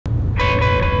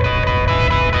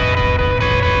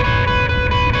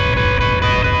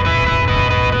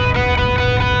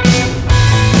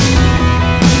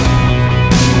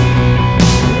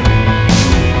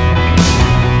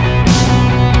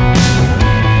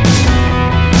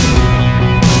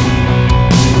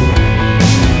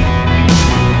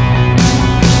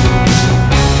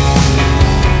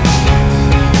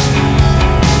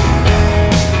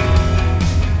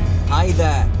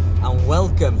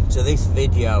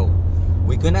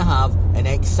we're going to have an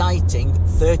exciting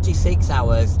 36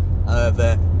 hours of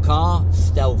car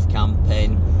stealth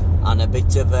camping and a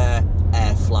bit of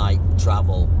air flight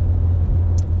travel.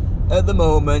 At the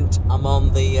moment, I'm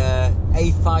on the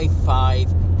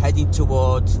A55 heading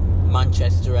towards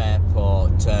Manchester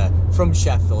Airport from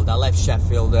Sheffield. I left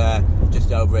Sheffield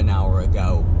just over an hour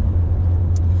ago.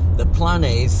 The plan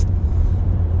is,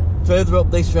 further up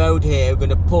this road here, we're going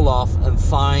to pull off and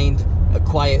find a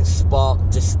quiet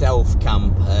spot to stealth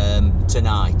camp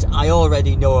tonight. I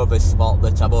already know of a spot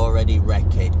that I've already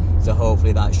wrecked, so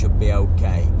hopefully that should be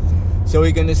okay. So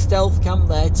we're going to stealth camp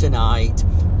there tonight.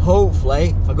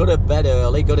 Hopefully, if I go to bed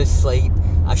early, go to sleep,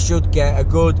 I should get a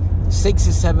good 6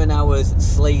 or 7 hours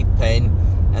sleep in,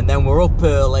 and then we're up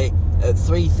early at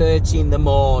 3:30 in the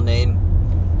morning,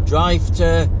 drive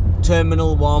to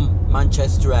Terminal 1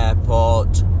 Manchester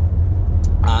Airport,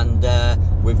 and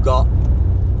we've got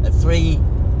a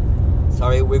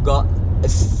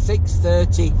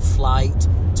 6:30 flight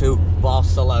to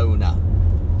Barcelona.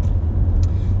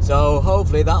 So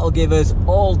hopefully that'll give us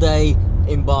all day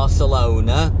in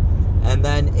Barcelona, and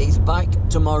then it's back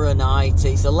tomorrow night.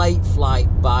 It's a late flight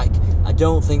back. I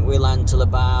don't think we land till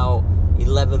about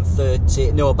 11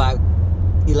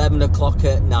 o'clock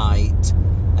at night,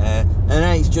 and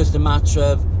then it's just a matter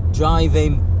of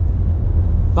driving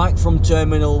back from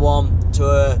Terminal 1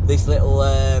 to this little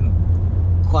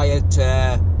quiet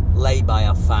lay-by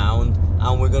I found,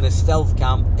 and we're going to stealth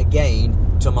camp again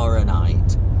tomorrow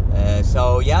night.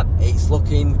 So yeah, it's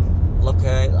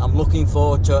I'm looking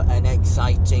forward to an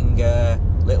exciting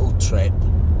little trip.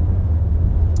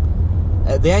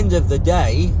 At the end of the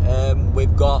day,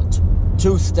 we've got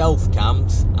 2 stealth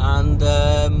camps and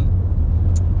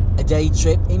a day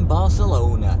trip in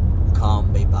Barcelona.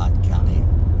 Can't be bad, can it?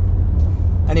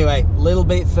 Anyway, a little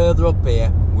bit further up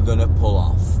here, we're going to pull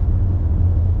off.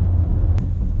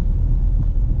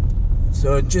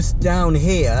 So just down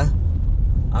here,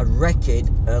 I wrecked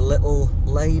a little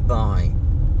lay-by,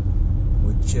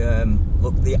 which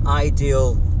looked the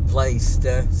ideal place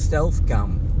to stealth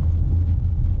camp.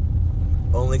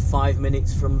 Only 5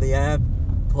 minutes from the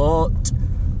airport,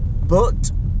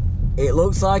 but it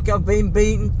looks like I've been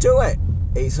beaten to it.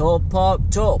 It's all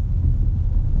parked up.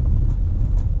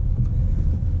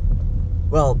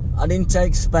 Well, I didn't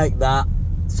expect that,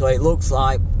 so it looks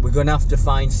like we're going to have to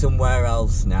find somewhere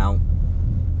else now.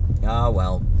 Ah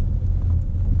well.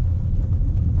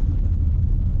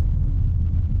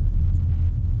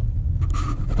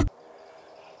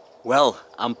 Well,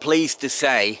 I'm pleased to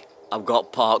say I've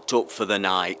got parked up for the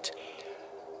night.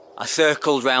 I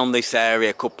circled round this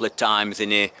area a couple of times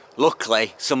in here.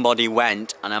 Luckily, somebody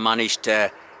went and I managed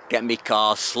to get my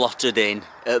car slotted in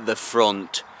at the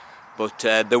front. But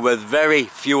there were very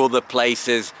few other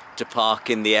places to park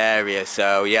in the area,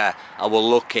 so yeah, I was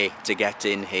lucky to get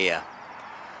in here.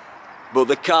 But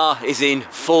the car is in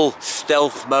full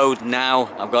stealth mode now.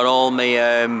 I've got all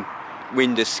my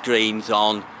window screens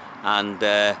on, and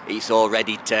it's all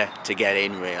ready to get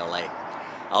in really.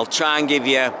 I'll try and give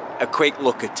you a quick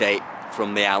look at it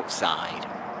from the outside.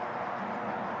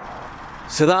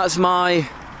 So that's my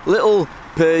little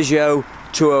Peugeot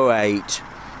 208,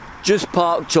 just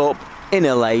parked up in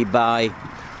a lay-by.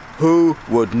 Who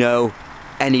would know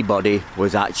anybody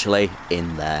was actually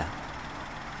in there?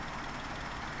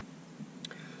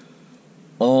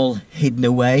 All hidden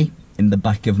away in the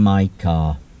back of my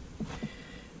car.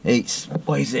 It's,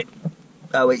 what is it?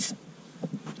 Oh, it's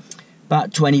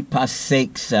about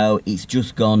 6:20, so it's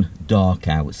just gone dark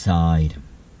outside.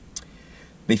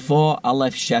 Before I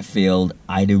left Sheffield,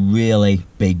 I had a really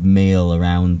big meal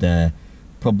around,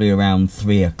 probably around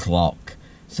 3 o'clock.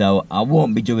 So I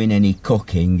won't be doing any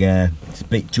cooking. It's a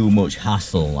bit too much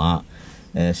hassle, that,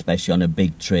 especially on a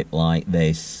big trip like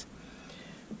this.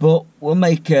 But we'll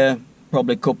make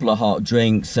probably a couple of hot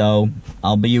drinks, so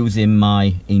I'll be using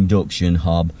my induction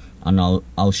hob, and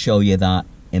I'll show you that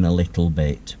in a little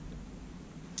bit.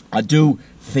 I do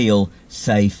feel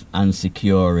safe and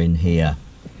secure in here.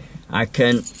 I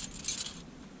can...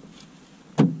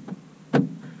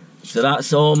 So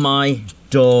that's all my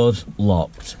doors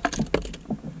locked.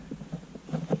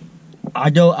 I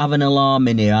don't have an alarm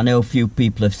in here. I know a few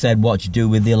people have said what to do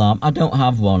with the alarm. I don't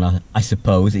have one, I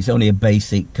suppose. It's only a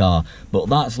basic car. But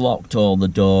that's locked all the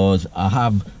doors. I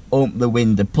have opened the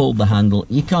window, pulled the handle.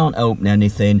 You can't open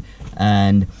anything.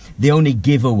 And the only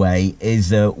giveaway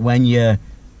is when you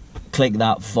click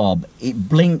that fob, it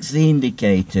blinks the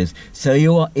indicators.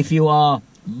 So if you are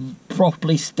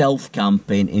properly stealth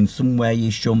camping in somewhere you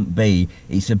shouldn't be,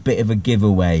 it's a bit of a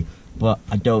giveaway. But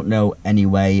I don't know any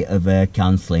way of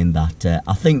cancelling that.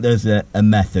 I think there's a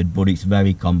method, but it's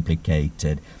very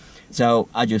complicated. So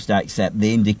I just accept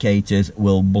the indicators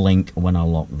will blink when I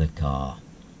lock the car.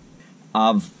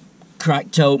 I've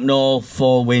cracked open all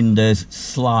 4 windows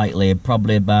slightly,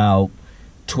 probably about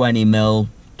 20 mil,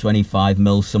 25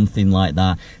 mil, something like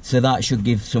that. So that should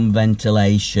give some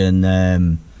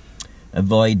ventilation,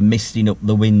 avoid misting up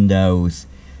the windows.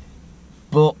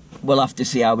 But we'll have to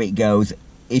see how it goes.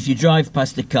 If you drive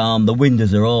past the car and the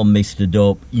windows are all misted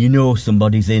up, you know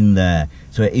somebody's in there.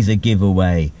 So it is a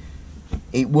giveaway.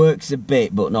 It works a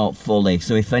bit, but not fully.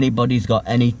 So if anybody's got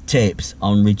any tips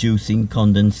on reducing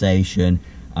condensation,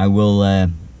 I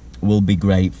will be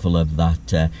grateful of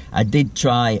that. I did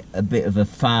try a bit of a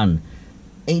fan.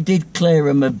 It did clear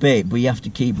them a bit, but you have to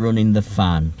keep running the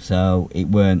fan, so it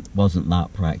wasn't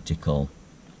that practical.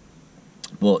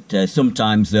 But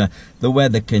sometimes the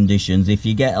weather conditions, if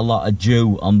you get a lot of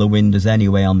dew on the windows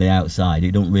anyway on the outside,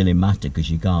 it don't really matter because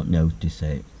you can't notice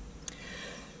it.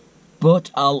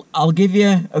 But I'll give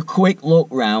you a quick look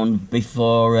round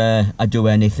before I do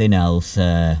anything else.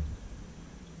 That's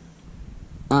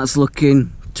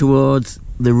looking towards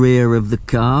the rear of the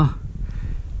car.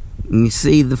 And you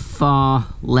see the far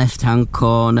left-hand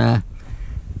corner.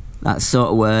 That's sort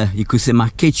of where you could see my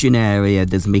kitchen area.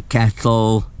 There's my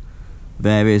kettle,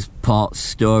 various pots,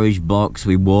 storage box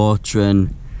with water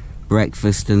and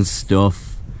breakfast and stuff.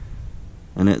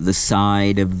 And at the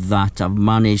side of that I've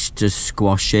managed to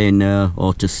squash in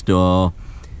or to store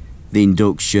the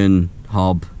induction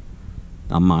hob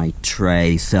on my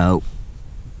tray, so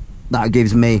that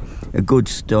gives me a good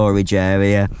storage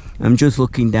area. I'm just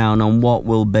looking down on what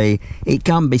will be, it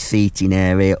can be seating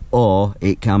area or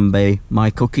it can be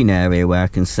my cooking area where I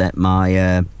can set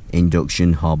my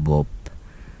induction hob up.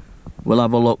 We'll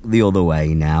have a look the other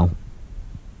way now.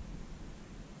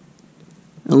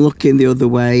 And looking the other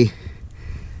way,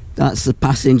 that's the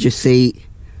passenger seat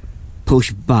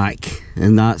pushed back,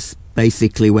 and that's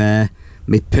basically where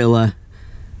my pillow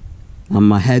and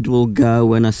my head will go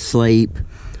when I sleep.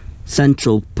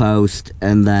 Central post,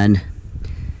 and then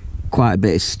quite a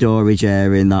bit of storage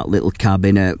area in that little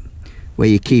cabinet where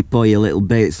you keep all your little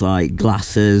bits like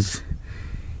glasses,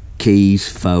 keys,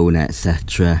 phone,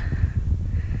 etc.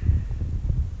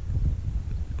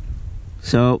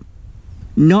 So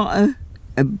not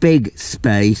a big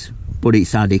space, but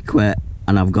it's adequate,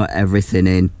 and I've got everything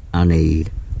in I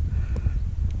need.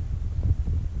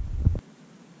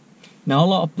 Now a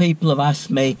lot of people have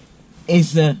asked me,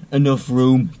 is there enough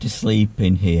room to sleep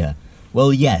in here?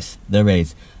 Well, yes, there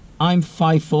is. I'm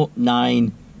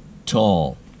 5'9"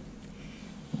 tall.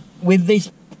 With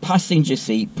this passenger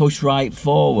seat pushed right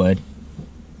forward,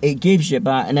 it gives you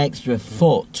about an extra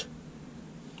foot,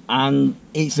 and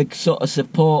it's a sort of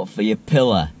support for your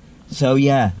pillow. So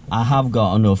yeah, I have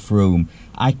got enough room.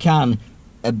 I can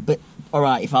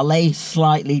alright, if I lay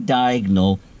slightly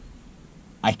diagonal,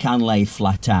 I can lay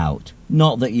flat out.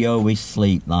 Not that you always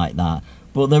sleep like that,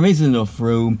 but there is enough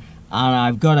room, and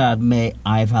I've got to admit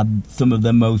I've had some of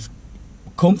the most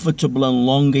comfortable and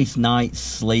longest night's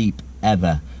sleep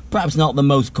ever. Perhaps not the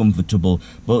most comfortable,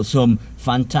 but some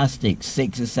fantastic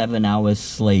 6 or 7 hours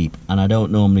sleep, and I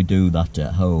don't normally do that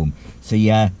at home. So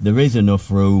yeah, there is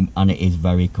enough room and it is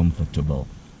very comfortable.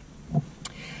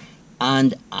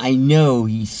 And I know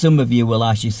some of you will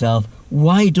ask yourself,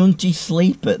 why don't you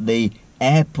sleep at the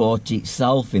airport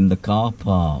itself in the car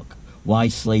park? Why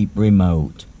sleep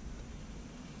remote?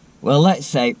 Well, let's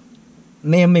say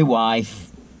me and my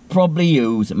wife probably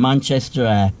use Manchester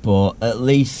Airport at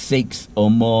least 6 or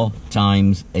more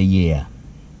times a year.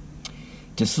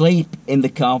 To sleep in the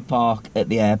car park at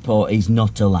the airport is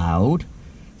not allowed.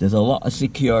 There's a lot of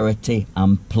security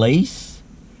and police,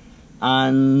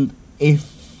 and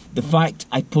if the fact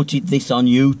I putted this on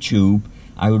YouTube,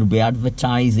 I would be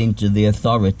advertising to the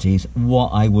authorities what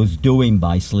I was doing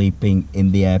by sleeping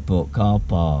in the airport car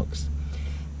parks.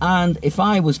 And if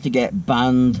I was to get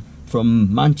banned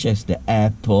from Manchester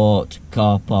Airport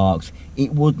car parks,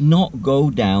 it would not go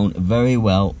down very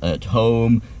well at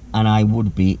home, and I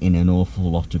would be in an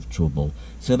awful lot of trouble.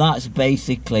 So that's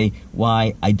basically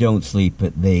why I don't sleep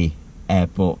at the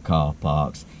airport car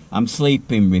parks. I'm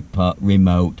sleeping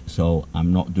remote, so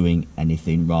I'm not doing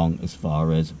anything wrong as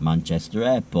far as Manchester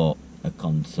Airport are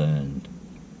concerned.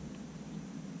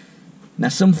 Now,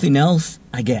 something else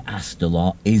I get asked a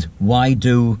lot is, why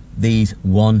do these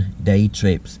one-day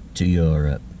trips to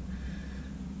Europe?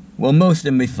 Well, most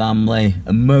of my family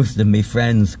and most of my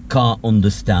friends can't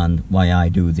understand why I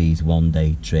do these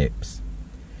one-day trips.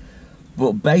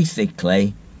 But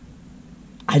basically,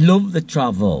 I love the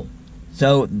travel.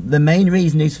 So the main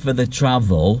reason is for the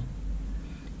travel.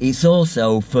 It's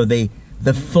also for the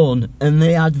fun and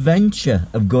the adventure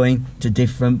of going to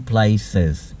different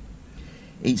places.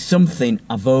 It's something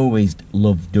I've always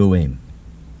loved doing.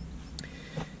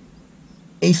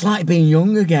 It's like being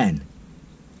young again.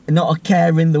 Not a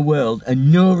care in the world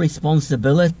and no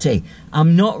responsibility.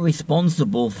 I'm not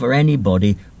responsible for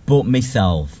anybody but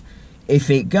myself. If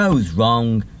it goes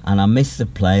wrong and I miss the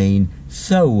plane,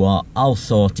 so what? I'll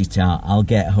sort it out. I'll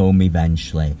get home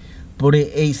eventually. But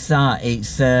it's not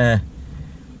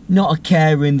a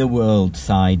care in the world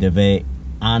side of it,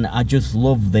 and I just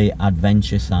love the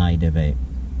adventure side of it.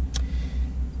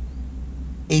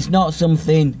 It's not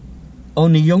something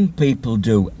only young people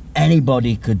do.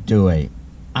 Anybody could do it,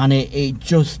 and I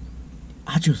just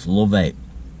love it.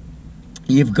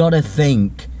 You've got to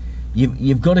think.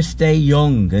 You've got to stay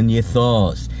young in your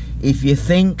thoughts. If you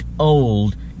think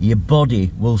old, your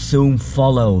body will soon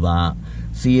follow that.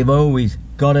 So you've always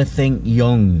got to think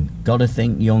young. Got to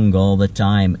think young all the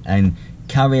time and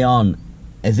carry on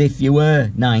as if you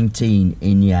were 19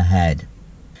 in your head.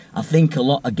 I think a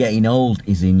lot of getting old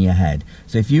is in your head.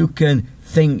 So if you can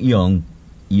think young,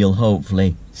 you'll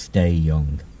hopefully stay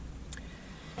young.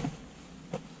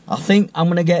 I think I'm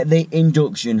going to get the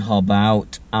induction hob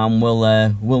out and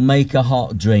we'll make a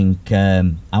hot drink.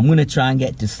 I'm going to try and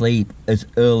get to sleep as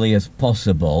early as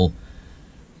possible.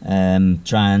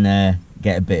 Try and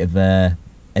get a bit of a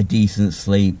decent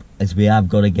sleep, as we have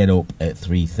got to get up at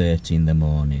 3:30 in the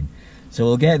morning. So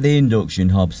we'll get the induction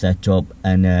hob set up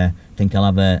and I think I'll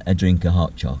have a drink of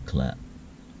hot chocolate.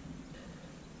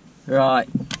 Right,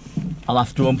 I'll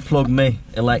have to unplug my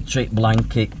electric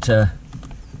blanket to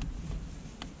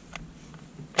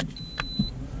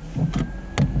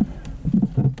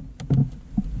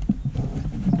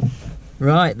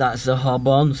right, that's the hob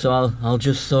on, so I'll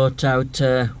just sort out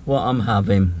what I'm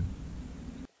having.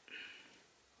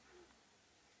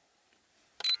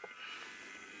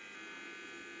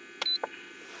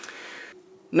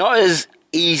 Not as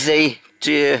easy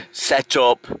to set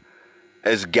up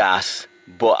as gas,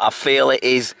 but I feel it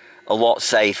is a lot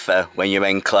safer when you're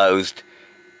enclosed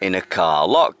in a car. A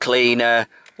lot cleaner,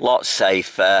 a lot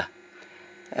safer,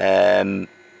 and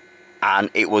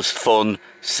it was fun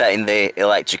setting the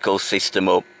electrical system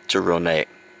up to run it.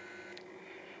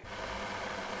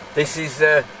 This is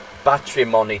a battery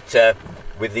monitor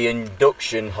with the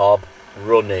induction hob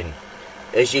running.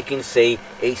 As you can see,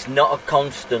 it's not a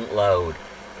constant load.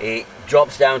 It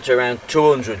drops down to around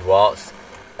 200 watts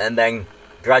and then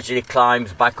gradually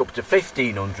climbs back up to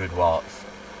 1500 watts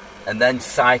and then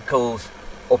cycles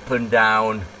up and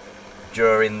down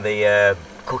during the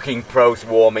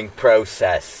warming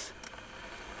process.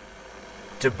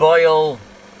 To boil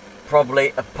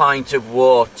probably a pint of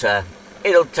water,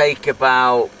 it'll take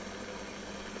about,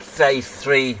 say,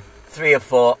 3 or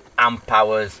 4 amp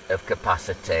hours of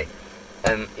capacity.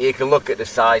 And you can look at the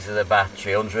size of the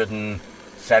battery,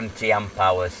 170 amp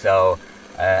hours, so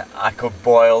I could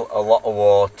boil a lot of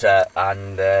water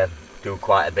and do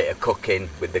quite a bit of cooking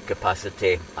with the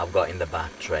capacity I've got in the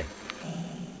battery.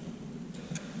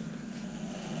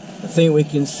 I think we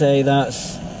can say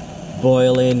that's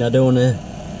boiling. I don't want to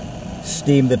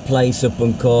steam the place up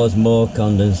and cause more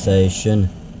condensation.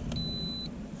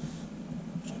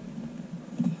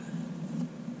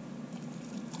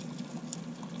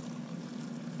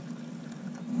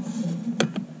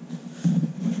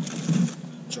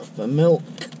 Drop of milk.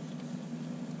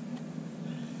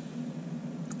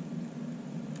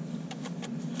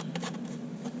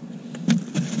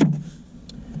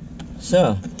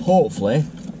 So, hopefully,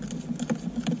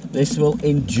 this will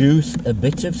induce a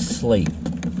bit of sleep.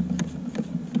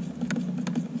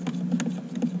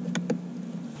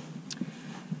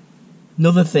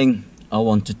 Another thing I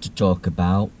wanted to talk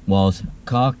about was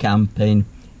car camping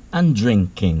and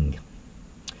drinking.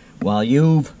 While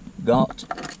you've got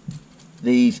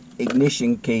these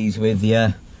ignition keys with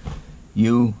you,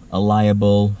 you are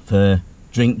liable for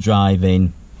drink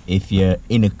driving if you're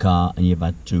in a car and you've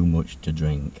had too much to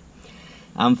drink.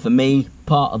 And for me,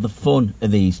 part of the fun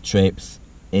of these trips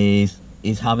is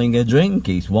having a drink.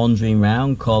 It's wandering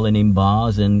around, calling in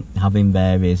bars and having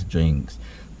various drinks.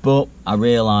 But I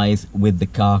realise with the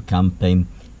car camping,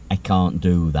 I can't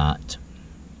do that.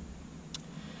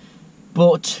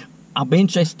 But I'd be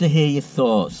interested to hear your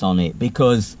thoughts on it,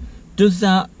 because does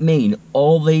that mean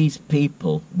all these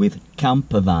people with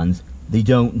camper vans, they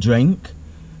don't drink?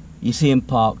 You see them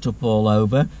parked up all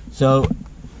over. So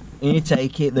you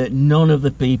take it that none of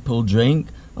the people drink,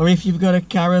 or if you've got a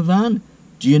caravan,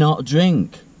 do you not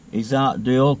drink? Do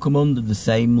you all come under the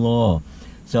same law?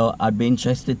 So I'd be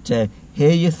interested to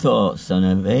hear your thoughts on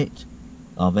it,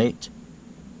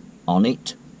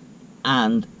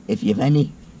 and if you have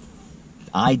any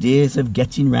ideas of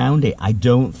getting round it. I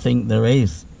don't think there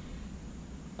is.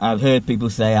 I've heard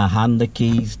people say I hand the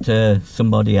keys to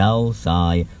somebody else,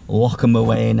 I lock them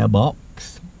away in a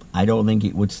box. I don't think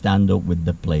it would stand up with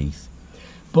the police.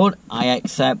 But I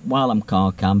accept while I'm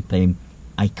car camping,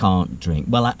 I can't drink.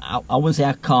 Well, I wouldn't say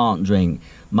I can't drink.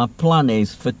 My plan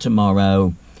is for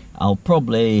tomorrow, I'll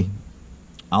be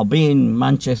in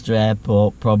Manchester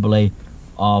Airport probably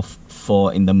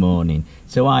 4:30 in the morning.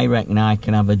 So I reckon I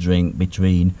can have a drink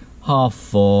between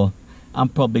 4:30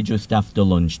 and probably just after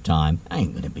lunchtime. I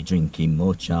ain't going to be drinking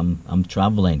much, I'm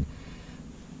travelling.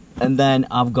 And then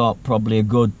I've got probably a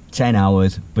good 10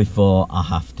 hours before I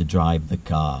have to drive the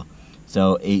car.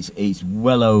 So it's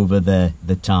well over the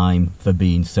time for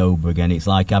being sober again. It's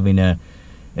like having a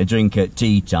drink at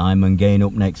tea time and getting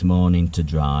up next morning to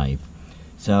drive.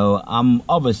 So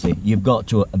obviously you've got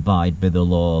to abide by the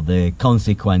law. The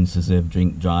consequences of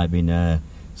drink driving are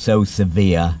so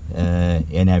severe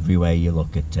in every way you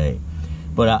look at it.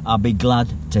 But I'll be glad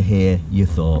to hear your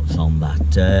thoughts on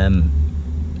that.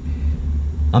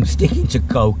 I'm sticking to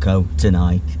cocoa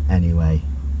tonight anyway,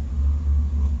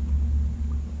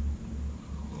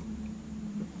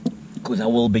 because I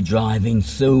will be driving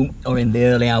soon or in the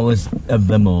early hours of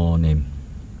the morning.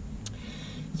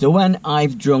 So when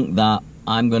I've drunk that,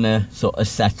 I'm going to sort of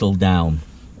settle down.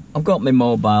 I've got my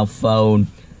mobile phone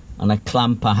and a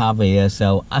clamp I have here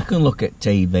so I can look at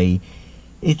TV.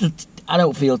 I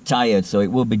don't feel tired, so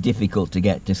it will be difficult to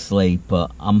get to sleep,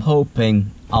 but I'm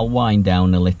hoping I'll wind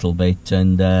down a little bit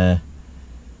and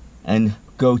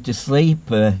go to sleep.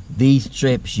 These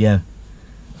trips, you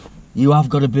have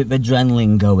got a bit of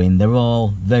adrenaline going. They're all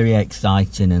very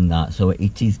exciting and that, so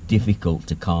it is difficult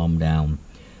to calm down.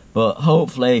 But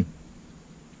hopefully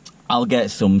I'll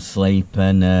get some sleep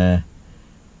and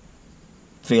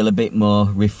feel a bit more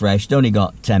refreshed. Only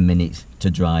got 10 minutes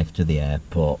to drive to the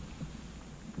airport.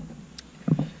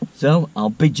 So I'll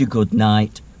bid you good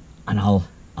night, and I'll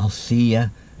see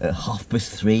you at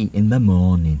 3:30 in the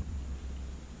morning.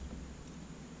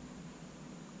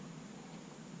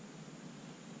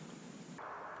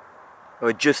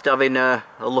 We're just having a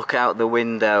look out the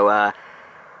window. I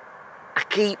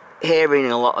keep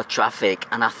hearing a lot of traffic,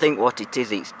 and I think what it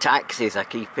is, it's taxis. I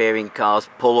keep hearing cars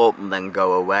pull up and then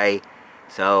go away.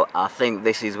 So I think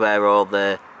this is where all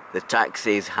the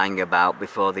taxis hang about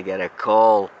before they get a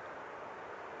call.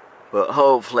 But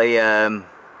hopefully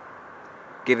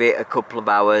give it a couple of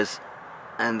hours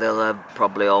and they'll have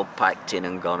probably all packed in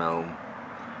and gone home.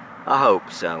 I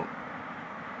hope so.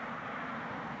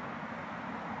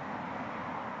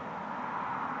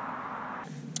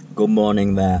 Good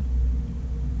morning there.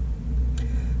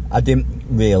 I didn't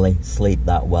really sleep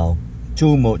that well.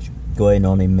 Too much going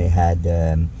on in my head.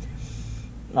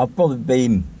 I've probably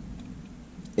been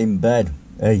in bed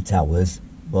 8 hours,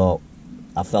 but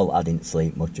I felt I didn't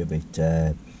sleep much of it.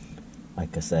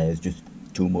 Like I say, it's just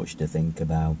too much to think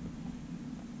about.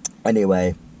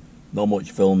 Anyway, not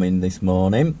much filming this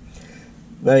morning.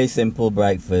 Very simple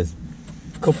breakfast.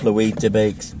 Couple of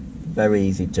Weetabix, very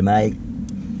easy to make.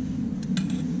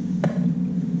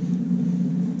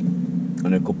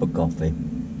 And a cup of coffee.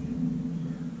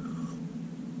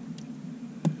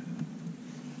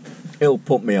 It'll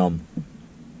put me on.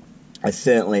 I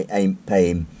certainly ain't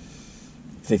paying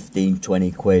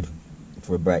 15-20 quid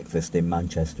for a breakfast in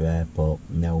Manchester Airport.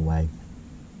 No way.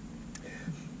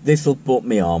 This'll put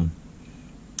me on,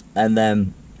 and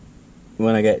then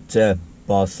when I get to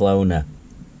Barcelona,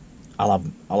 I'll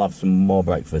have some more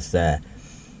breakfast there.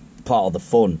 Part of the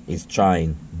fun is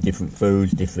trying different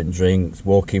foods, different drinks,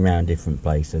 walking around different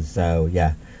places. So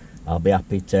yeah, I'll be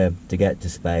happy to get to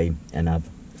Spain and have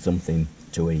something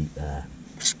to eat there.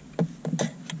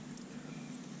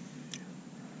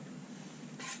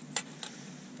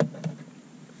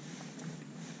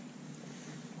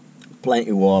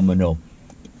 Plenty warm enough.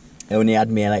 I only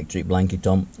had my electric blanket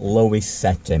on lowest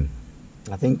setting.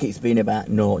 I think it's been about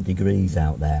 0 degrees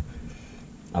out there.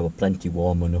 I was plenty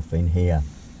warm enough in here.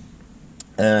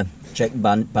 Check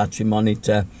battery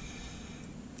monitor.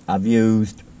 I've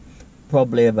used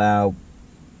probably about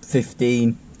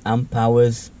 15 amp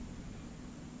hours.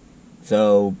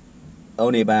 So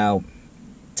only about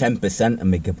 10% of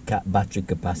my battery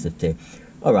capacity.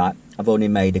 Alright, I've only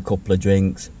made a couple of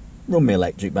drinks. Run my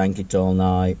electric blanket all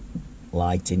night.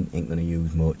 Lighting ain't going to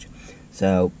use much.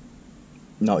 So,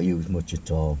 not use much at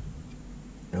all.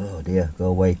 Oh dear,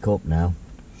 go wake up now.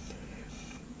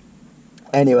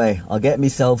 Anyway, I'll get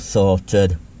myself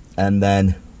sorted and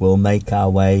then we'll make our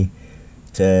way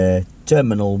to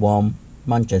Terminal 1,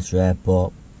 Manchester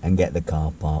Airport, and get the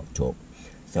car parked up.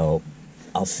 So,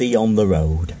 I'll see you on the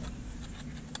road.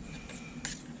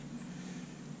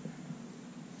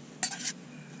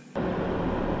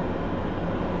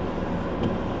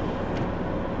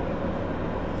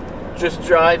 just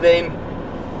driving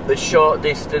the short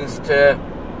distance to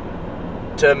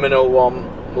Terminal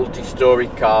 1 multi-storey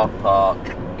car park.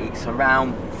 It's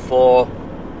around 4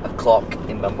 o'clock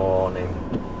in the morning.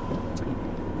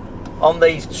 On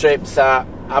these trips I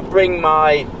bring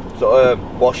my sort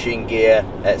of washing gear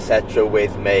etc.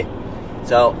 with me,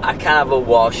 so I can have a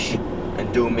wash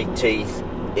and do my teeth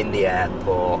in the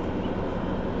airport.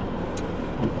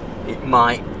 It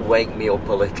might wake me up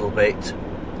a little bit.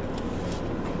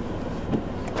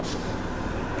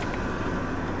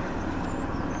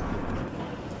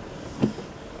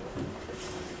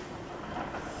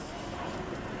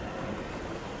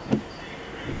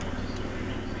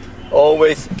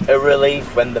 Always a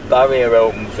relief when the barrier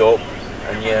opens up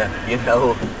and you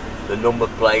know the number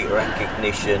plate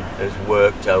recognition has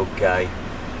worked okay.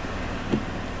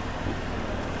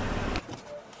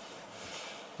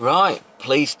 Right,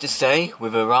 pleased to say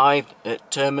we've arrived at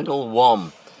Terminal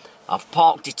 1. I've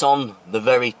parked it on the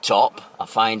very top. I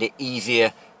find it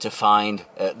easier to find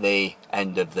at the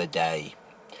end of the day.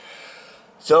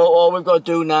 So all we've got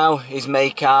to do now is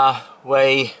make our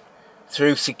way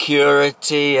through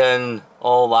security and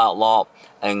all that lot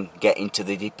and get into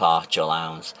the departure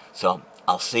lounge. So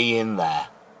I'll see you in there.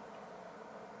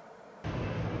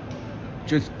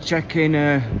 Just checking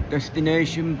a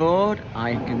destination board.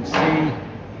 I can see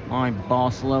my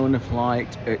Barcelona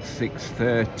flight at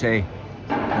 6:30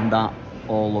 and that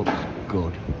all looks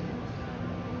good.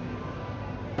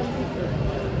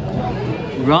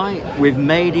 Right, we've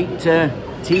made it to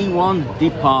T1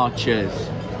 departures,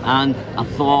 and I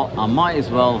thought I might as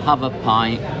well have a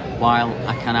pint while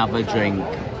I can have a drink.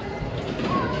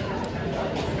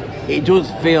 It does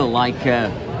feel like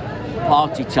a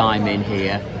party time in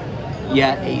here.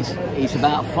 Yeah, it's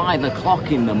about 5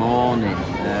 o'clock in the morning.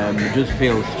 It just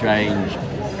feels strange.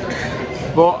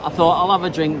 But I thought I'll have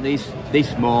a drink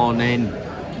this morning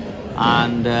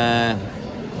and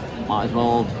might as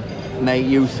well make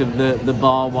use of the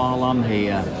bar while I'm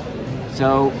here.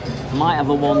 So I might have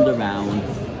a wander around,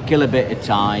 kill a bit of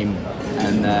time,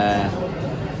 and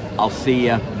I'll see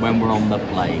you when we're on the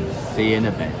plane. See you in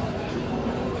a bit.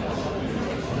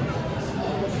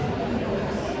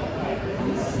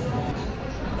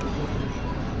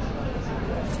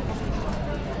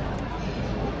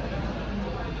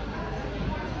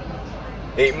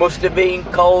 It must have been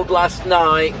cold last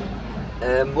night.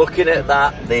 Looking at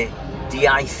that, the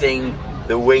de-icing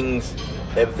the wings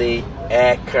of the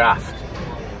aircraft.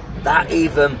 That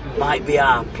even might be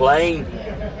our plane.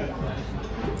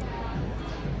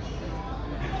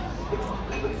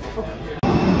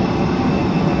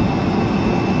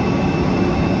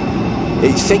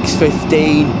 It's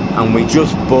 6:15 and we're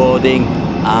just boarding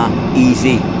our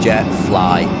EasyJet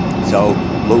flight, so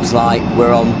looks like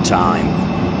we're on time.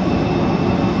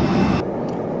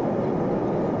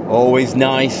 Always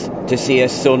nice to see a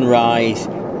sunrise,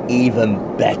 even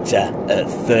better at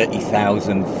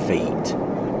 30,000 feet.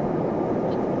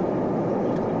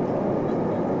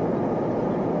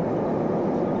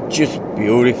 Just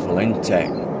beautiful, isn't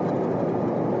it?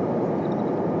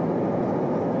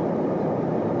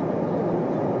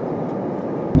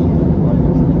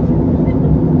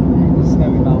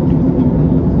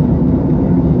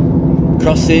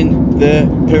 Crossing the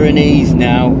Pyrenees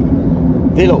now.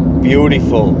 They look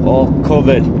beautiful, all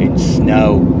covered in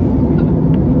snow.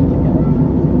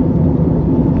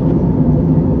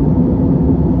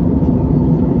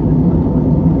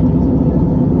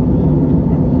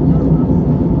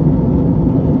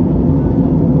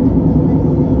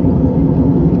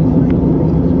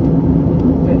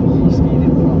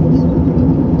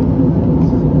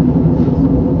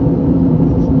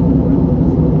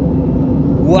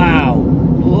 Wow,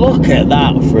 look at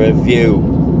that for a view.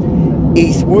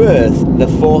 It's worth the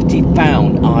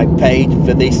 £40 I paid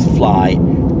for this flight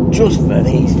just for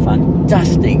these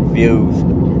fantastic views.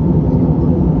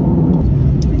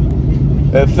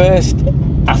 At first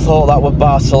I thought that was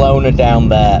Barcelona down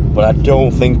there, but I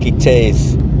don't think it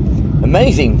is.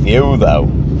 Amazing view though.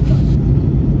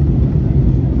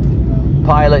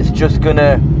 Pilot's just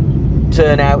gonna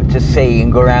turn out to sea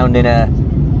and go around in a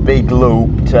big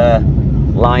loop to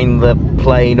line the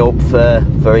plane up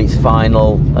for its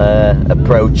final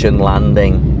approach and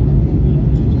landing.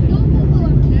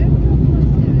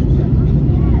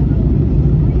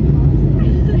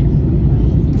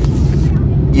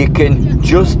 You can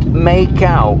just make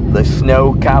out the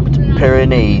snow-capped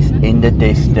Pyrenees in the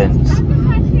distance.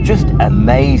 Just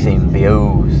amazing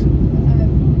views.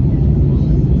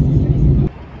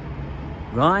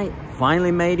 Right,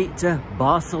 finally made it to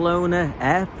Barcelona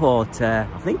airport. I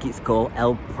think it's called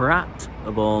El Prat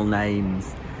of all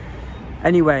names.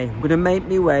 Anyway, I'm going to make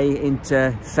my way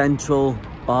into central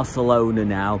Barcelona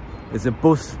now. There's a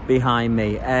bus behind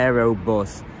me, Aero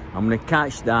bus. I'm going to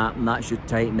catch that, and that should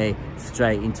take me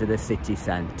straight into the city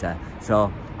centre.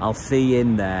 So I'll see you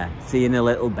in there. See you in a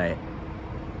little bit.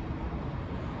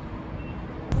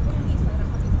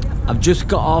 I've just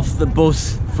got off the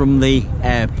bus from the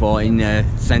airport in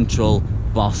central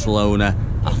Barcelona.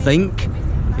 I think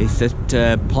it's at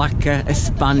Plaça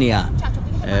España.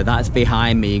 That's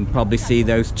behind me. You can probably see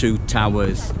those two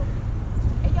towers.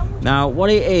 Now, what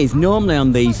it is, normally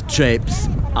on these trips,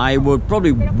 I would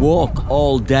probably walk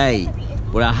all day.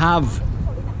 But I have,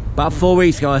 about 4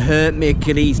 weeks ago, I hurt my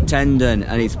Achilles tendon,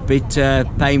 and it's a bit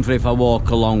painful if I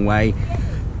walk a long way.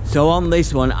 So on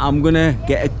this one, I'm going to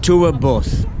get a tour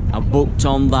bus. I've booked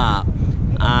on that,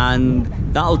 and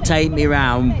that'll take me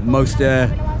around most of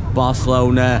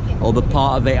Barcelona, or the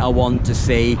part of it I want to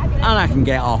see, and I can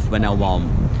get off when I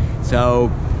want. So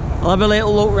I'll have a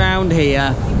little look around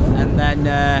here, and then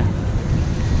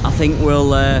I think we'll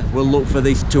look for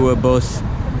this tour bus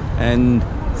and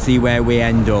see where we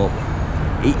end up.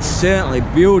 It's certainly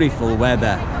beautiful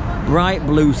weather, bright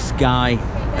blue sky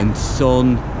and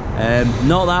sun.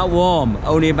 Not that warm,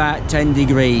 only about 10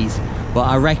 degrees. But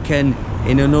I reckon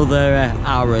in another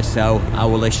hour or so I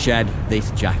will have shed this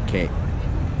jacket.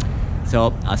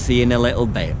 So I'll see you in a little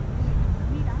bit.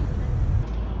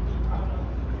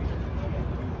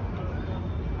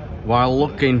 While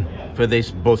looking for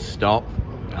this bus stop,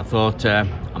 I thought I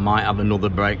might have another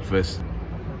breakfast.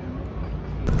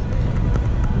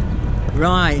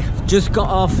 Right, just got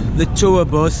off the tour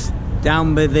bus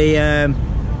down by the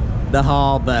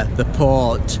harbour, the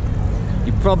port.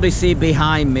 You probably see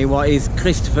behind me what is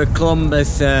Christopher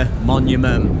Columbus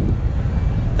monument.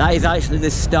 That is actually the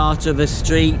start of a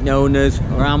street known as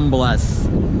Ramblas.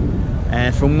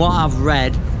 From what I've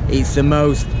read, it's the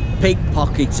most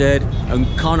pickpocketed and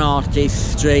con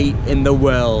artist street in the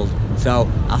world. So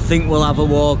I think we'll have a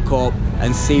walk up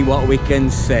and see what we can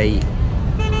see.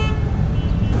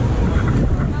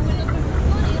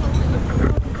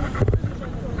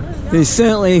 It's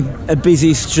certainly a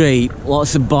busy street,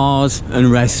 lots of bars and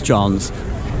restaurants,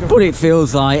 but it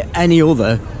feels like any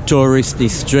other touristy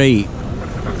street.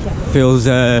 Feels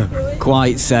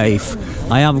quite safe.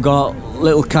 I have got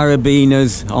little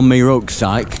carabiners on my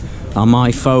rucksack and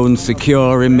my phone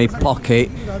secure in my pocket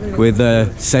with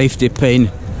a safety pin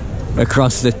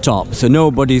across the top, so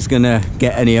nobody's gonna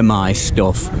get any of my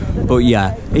stuff. But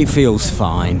yeah, it feels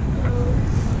fine.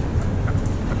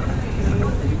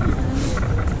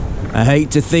 I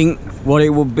hate to think what it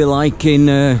would be like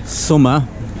in summer.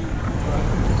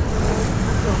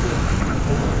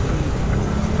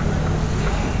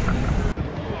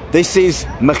 This is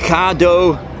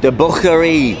Mercado de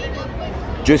Bucharest,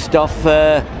 just off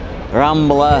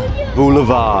Rambla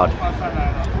Boulevard.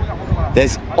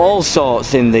 There's all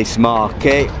sorts in this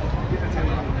market.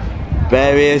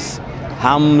 Various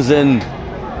hams and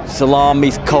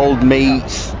salamis, cold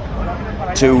meats,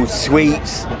 to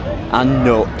sweets and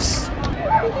nuts.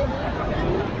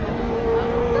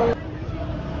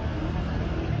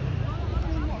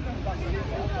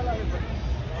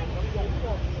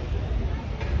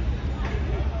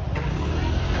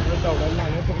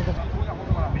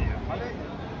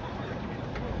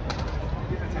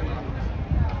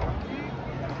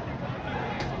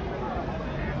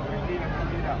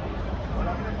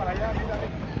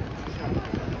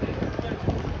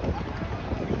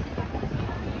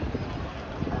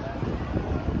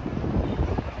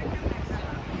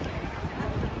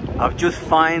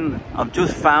 I've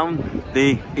just found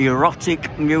the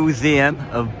Erotic Museum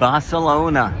of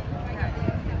Barcelona.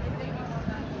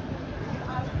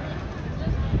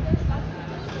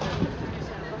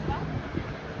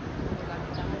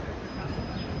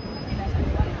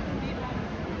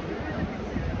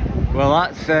 Well,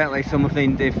 that's certainly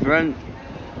something different.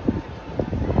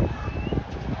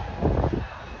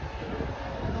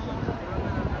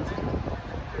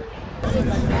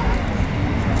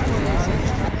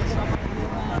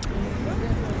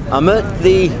 I'm at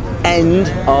the end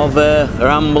of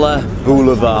Rambla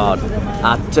Boulevard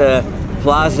at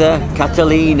Plaza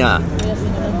Catalina.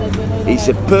 It's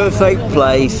a perfect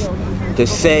place to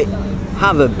sit,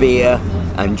 have a beer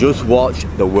and just watch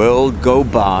the world go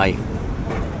by.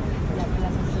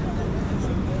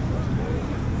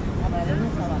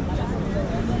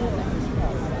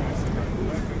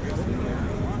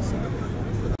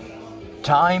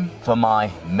 Time for my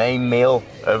main meal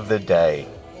of the day.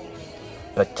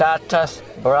 Patatas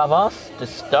bravas to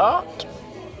start,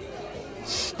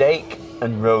 steak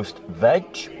and roast veg,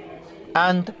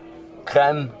 and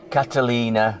creme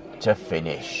Catalina to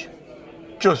finish.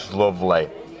 Just lovely.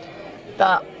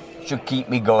 that should keep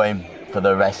me going for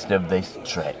the rest of this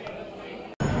trip.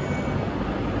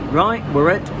 Right, we're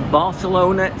at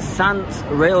Barcelona Sants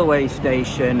railway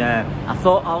station. I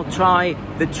thought I'll try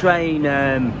the train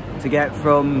to get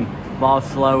from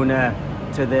Barcelona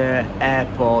to the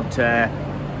airport,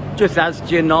 just as to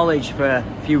your knowledge for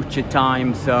future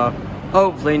time. So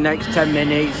hopefully next 10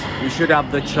 minutes we should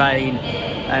have the train,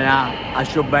 and I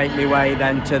should make my way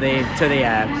then to the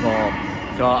airport.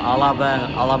 So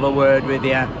I'll have a word with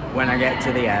you when I get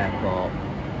to the airport.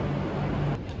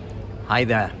 Hi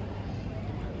there.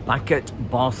 Back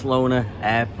at Barcelona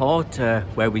airport,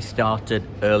 where we started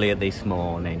earlier this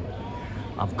morning.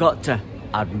 I've got to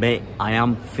admit I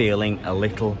am feeling a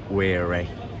little weary.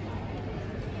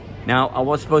 Now, I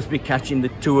was supposed to be catching the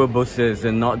tour buses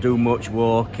and not do much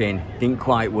walking. Didn't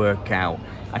quite work out.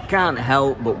 I can't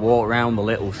help but walk around the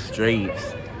little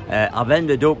streets. I've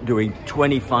ended up doing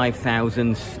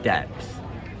 25,000 steps.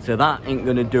 So that ain't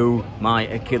gonna do my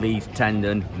Achilles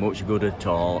tendon much good at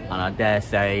all, and I dare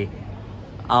say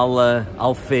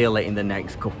I'll feel it in the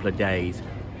next couple of days.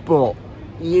 But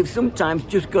you've sometimes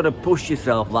just got to push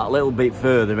yourself that little bit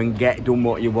further and get done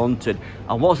what you wanted.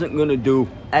 I wasn't going to do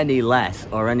any less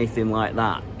or anything like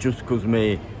that just because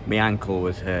my ankle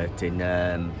was hurting.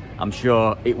 I'm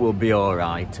sure it will be all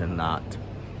right and that.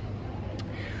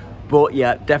 But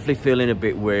yeah, definitely feeling a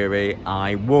bit weary.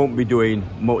 I won't be doing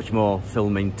much more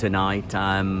filming tonight.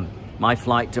 My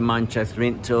flight to Manchester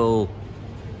ain't till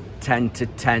 10 to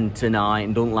 10 tonight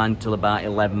and don't land till about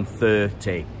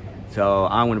 11:30. So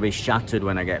I'm going to be shattered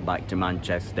when I get back to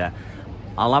Manchester.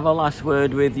 I'll have a last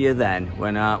word with you then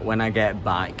when I get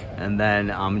back, and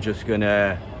then I'm just going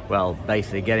to, well,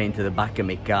 basically get into the back of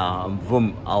my car and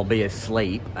boom, I'll be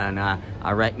asleep, and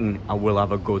I reckon I will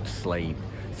have a good sleep.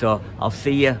 So I'll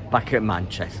see you back at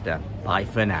Manchester. Bye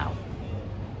for now.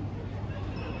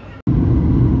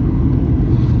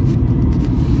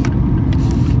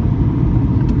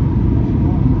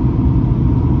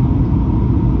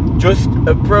 Just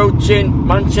approaching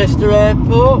Manchester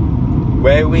Airport,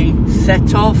 where we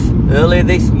set off early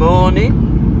this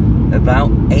morning,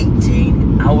 about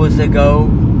 18 hours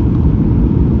ago.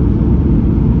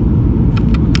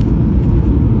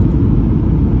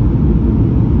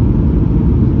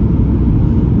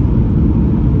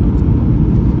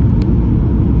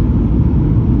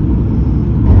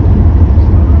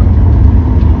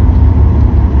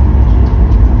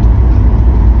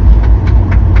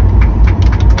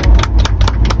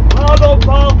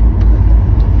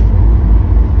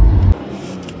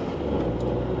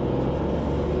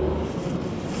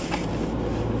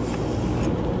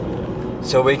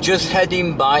 So we're just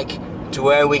heading back to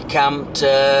where we camped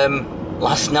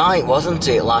last night, wasn't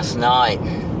it? Last night.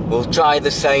 We'll try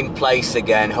the same place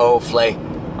again. Hopefully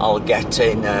I'll get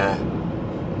in.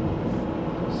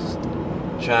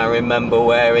 Try and remember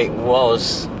where it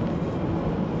was.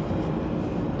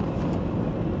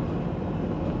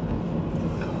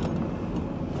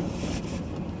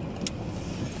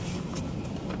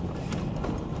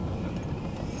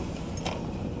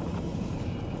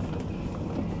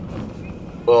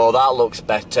 Oh, that looks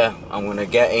better. I'm gonna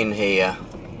get in here.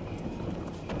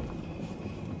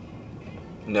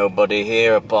 Nobody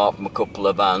here apart from a couple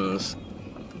of vans.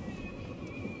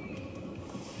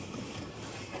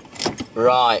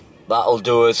 Right, that'll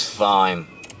do us fine.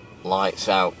 Lights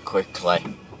out quickly.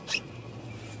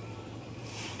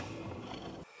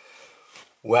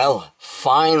 Well,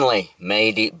 finally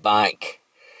made it back.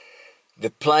 The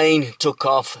plane took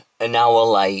off an hour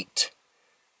late.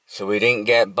 So we didn't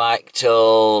get back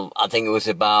till, I think it was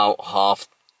about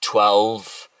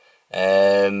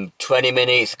 12:30. 20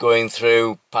 minutes going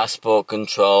through passport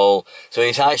control. So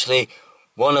it's actually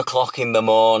 1 o'clock in the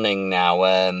morning now,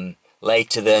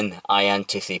 later than I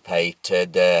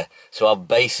anticipated. So I've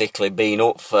basically been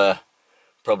up for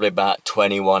probably about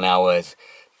 21 hours.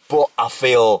 But I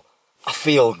feel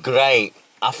great.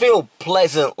 I feel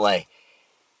pleasantly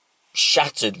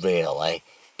shattered, really.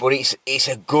 But it's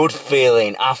a good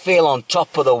feeling. I feel on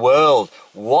top of the world.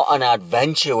 What an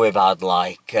adventure we've had,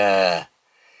 like. They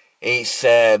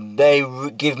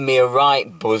give me a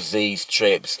right buzz, these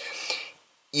trips.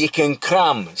 You can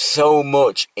cram so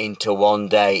much into one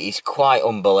day. It's quite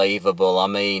unbelievable. I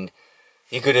mean,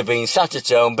 you could have been sat at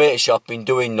home, bit of shopping,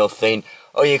 doing nothing.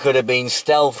 Or you could have been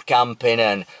stealth camping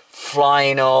and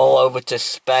flying all over to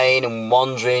Spain and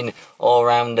wandering all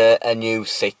around a new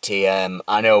city.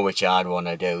 I know which I'd want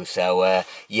to do. So,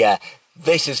 yeah,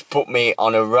 this has put me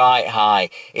on a right high.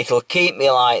 It'll keep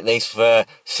me like this for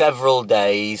several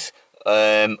days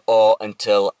or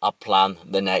until I plan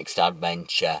the next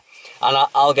adventure. And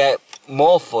I'll get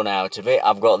more fun out of it.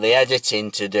 I've got the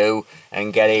editing to do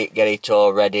and get it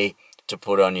all ready to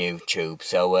put on YouTube.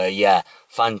 So yeah,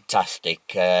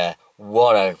 fantastic.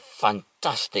 What a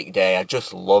fantastic day. I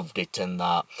just loved it and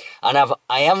that. And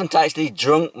I haven't actually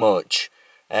drunk much.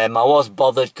 I was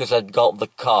bothered because I'd got the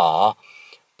car.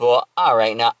 But I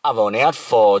reckon I've only had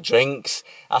 4 drinks.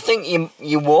 I think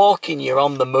you're walking, you're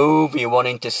on the move, you're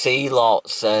wanting to see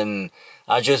lots, and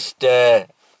I just, I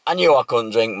knew I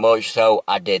couldn't drink much, so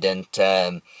I didn't.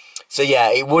 So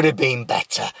yeah, it would have been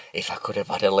better if I could have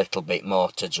had a little bit more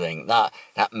to drink. That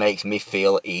makes me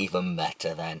feel even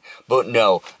better then. But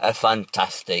no, a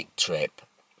fantastic trip.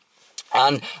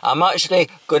 And I'm actually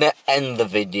going to end the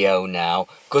video now,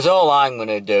 because all I'm going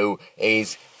to do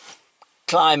is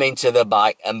climb into the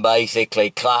bike and basically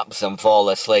collapse and fall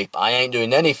asleep. I ain't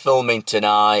doing any filming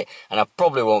tonight, and I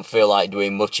probably won't feel like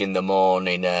doing much in the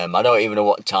morning. I don't even know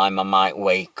what time I might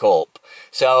wake up.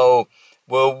 So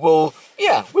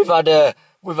yeah, we've had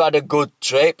a good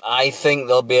trip. I think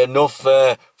there'll be enough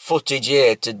footage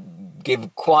here to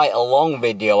give quite a long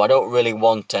video. I don't really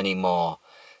want any more.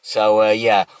 So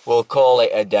yeah, we'll call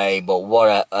it a day. But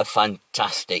what a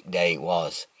fantastic day it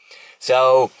was.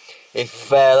 So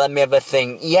if let me have a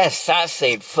think. Yes, that's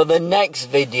it for the next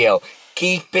video.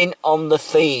 Keeping on the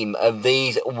theme of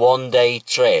these one-day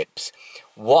trips,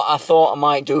 what I thought I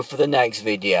might do for the next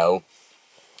video,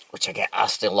 which I get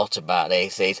asked a lot about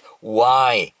this, is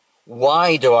why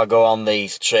do I go on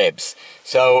these trips?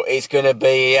 So it's going to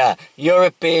be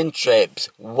European trips.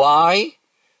 Why?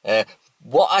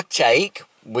 What I take.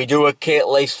 We do a kit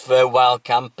list for wild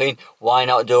camping. Why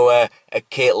not do a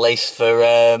kit list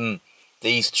for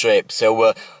these trips?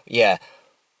 So yeah,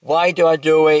 why do I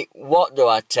do it, what do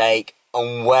I take,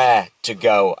 and where to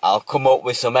go? I'll come up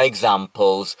with some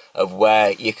examples of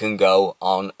where you can go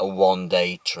on a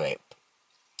one-day trip.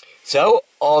 So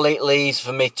all it leaves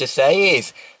for me to say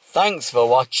is thanks for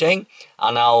watching,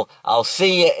 and I'll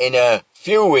see you in a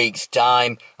few weeks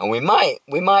time, and we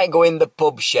might go in the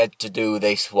pub shed to do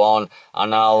this one,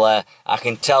 and I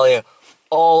can tell you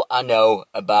all I know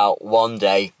about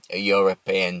one-day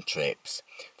European trips.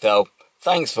 So,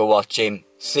 thanks for watching.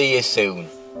 See you soon.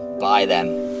 Bye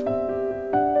then.